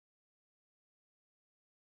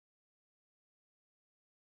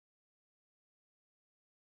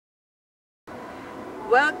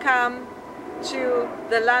Welcome to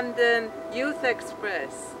the London Youth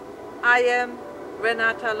Express. I am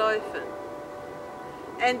Renata Leuffen,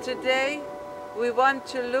 and today we want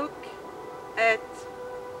to look at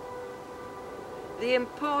the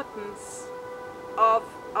importance of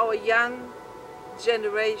our young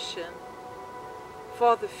generation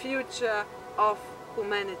for the future of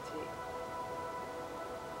humanity.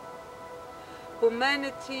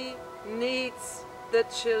 Humanity needs the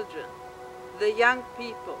children, the young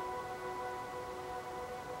people.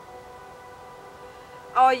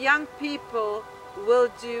 Our young people will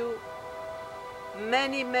do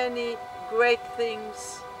many, many great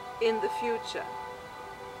things in the future.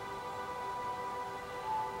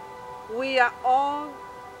 We are all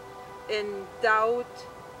endowed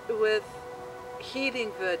with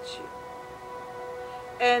healing virtue,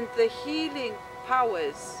 and the healing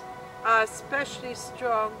powers are especially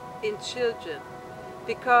strong in children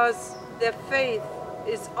because their faith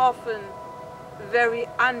is often very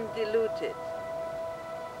undiluted.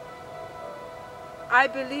 I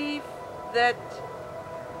believe that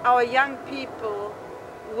our young people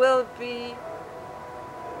will be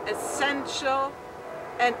essential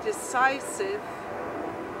and decisive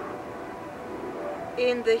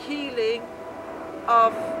in the healing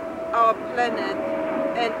of our planet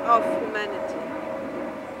and of humanity.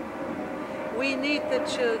 We need the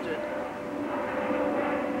children.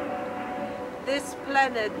 This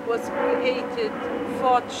planet was created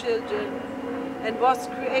for children and was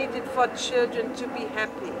created for children to be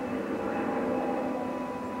happy.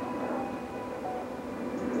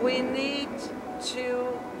 We need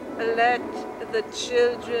to let the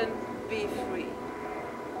children be free.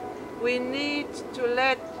 We need to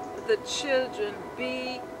let the children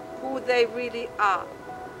be who they really are.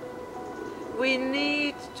 We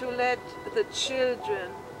need to let the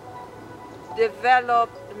children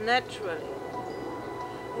develop naturally.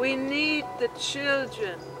 We need the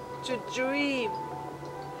children to dream,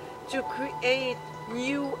 to create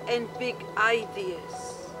new and big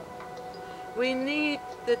ideas. We need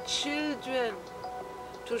the children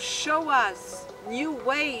to show us new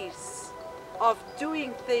ways of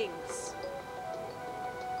doing things,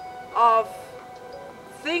 of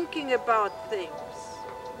thinking about things.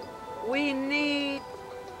 We need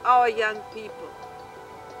our young people.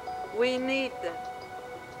 We need them.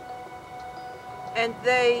 And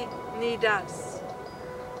they need us.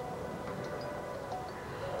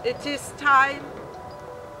 It is time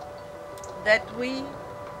that we,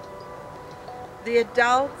 the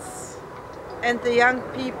adults and the young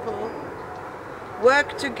people,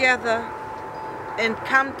 work together and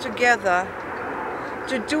come together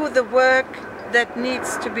to do the work that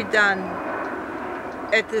needs to be done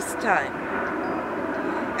at this time.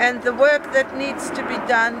 And the work that needs to be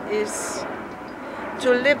done is to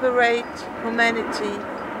liberate humanity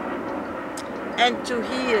and to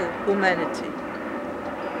heal humanity.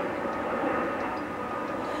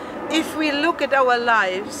 If we look at our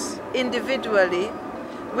lives individually,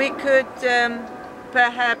 we could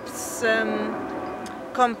perhaps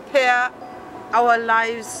compare our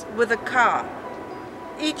lives with a car.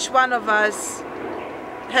 Each one of us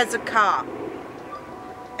has a car,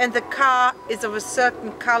 and the car is of a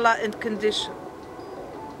certain color and condition.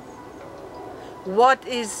 What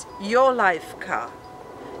is your life car?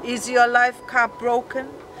 Is your life car broken?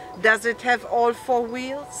 Does it have all four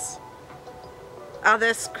wheels? Are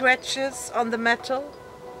there scratches on the metal?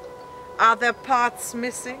 Are there parts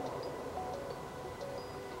missing?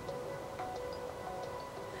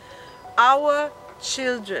 Our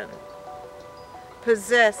children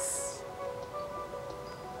possess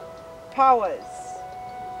powers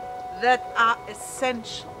that are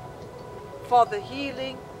essential for the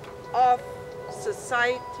healing of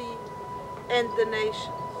society and the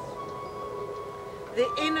nations. The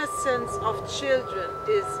innocence of children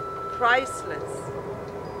is priceless,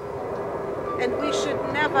 and we should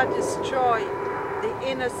never destroy the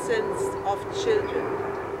innocence of children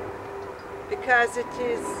because it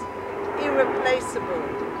is irreplaceable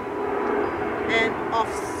and of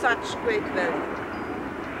such great value.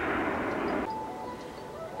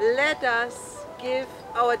 Let us give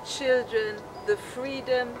our children the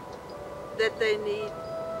freedom that they need.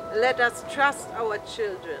 Let us trust our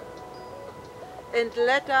children, and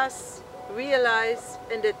let us realize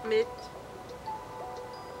and admit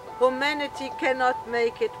humanity cannot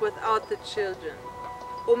make it without the children.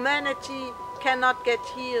 Humanity cannot get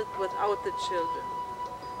healed without the children.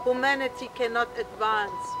 Humanity cannot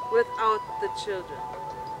advance without the children.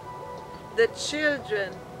 The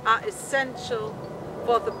children are essential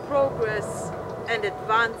for the progress and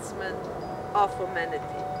advancement of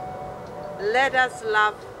humanity. Let us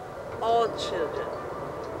love all children.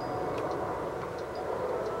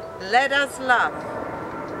 let us love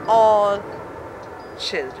all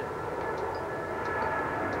children.